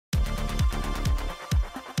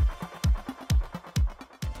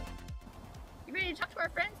our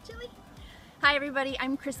friends, Chili. Hi everybody,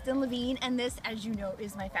 I'm Kristen Levine, and this, as you know,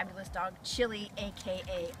 is my fabulous dog, Chili,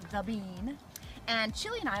 aka The Bean. And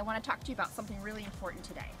Chili and I want to talk to you about something really important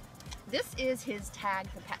today. This is his Tagg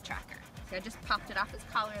the pet tracker. So I just popped it off his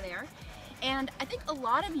collar there. And I think a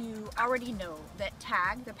lot of you already know that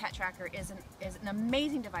Tagg the pet tracker is an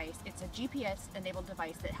amazing device. It's a GPS enabled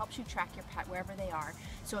device that helps you track your pet wherever they are.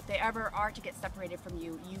 So if they ever are to get separated from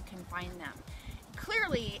you, you can find them.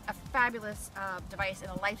 Clearly a fabulous device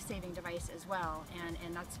and a life-saving device as well,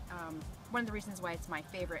 and that's one of the reasons why it's my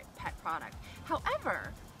favorite pet product.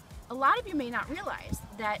 However, a lot of you may not realize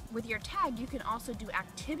that with your Tagg you can also do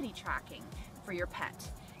activity tracking for your pet.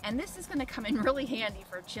 And this is going to come in really handy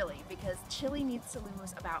for Chili, because Chili needs to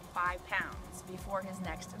lose about 5 pounds before his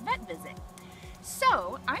next vet visit.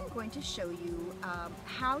 So I'm going to show you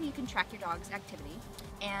how you can track your dog's activity,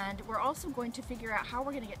 and we're also going to figure out how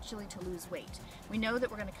we're going to get Chili to lose weight. We know that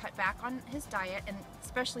we're going to cut back on his diet, and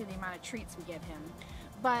especially the amount of treats we give him.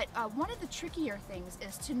 But one of the trickier things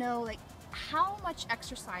is to know how much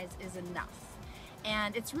exercise is enough.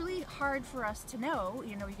 And it's really hard for us to know.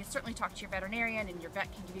 You can certainly talk to your veterinarian, and your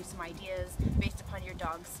vet can give you some ideas based upon your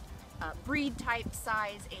dog's breed type,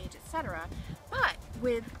 size, age, etc. But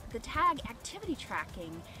with the Tagg activity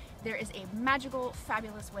tracking, there is a magical,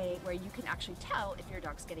 fabulous way where you can actually tell if your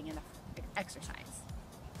dog's getting enough exercise.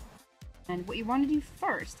 And what you want to do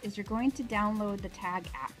first is you're going to download the Tagg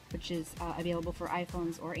app, which is available for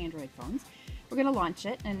iPhones or Android phones. We're going to launch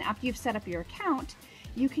it, and after you've set up your account,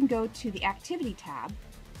 you can go to the activity tab,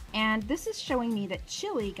 and this is showing me that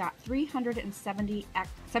Chili got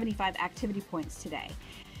 375 activity points today.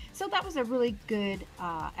 So that was a really good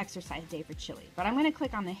exercise day for Chili. But I'm going to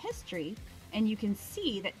click on the history, and you can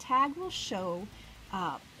see that Tagg will show,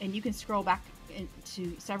 and you can scroll back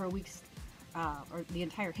into several weeks or the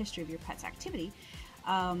entire history of your pet's activity.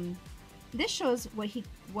 This shows what he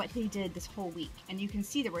did this whole week, and you can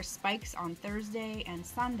see there were spikes on Thursday and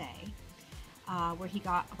Sunday where he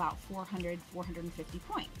got about 450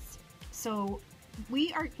 points. So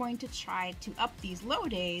we are going to try to up these low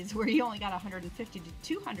days where he only got 150 to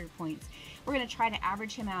 200 points. We're going to try to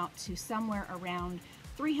average him out to somewhere around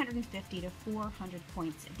 350 to 400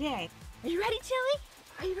 points a day. Are you ready, Chili?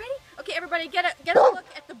 Are you ready? Okay, everybody, get a look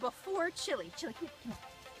at the before Chili. Chili, come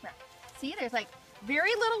here. See, there's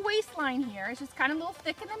very little waistline here. It's just kind of a little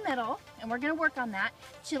thick in the middle, and we're going to work on that.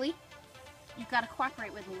 Chili, you've got to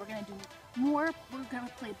cooperate with me. We're going to do more. We're going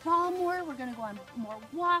to play ball more. We're going to go on more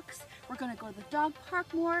walks. We're going to go to the dog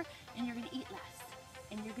park more, and you're going to eat less,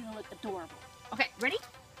 and you're going to look adorable. Okay, ready?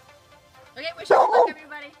 Okay, wish you good luck,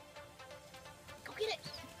 everybody. Go get it.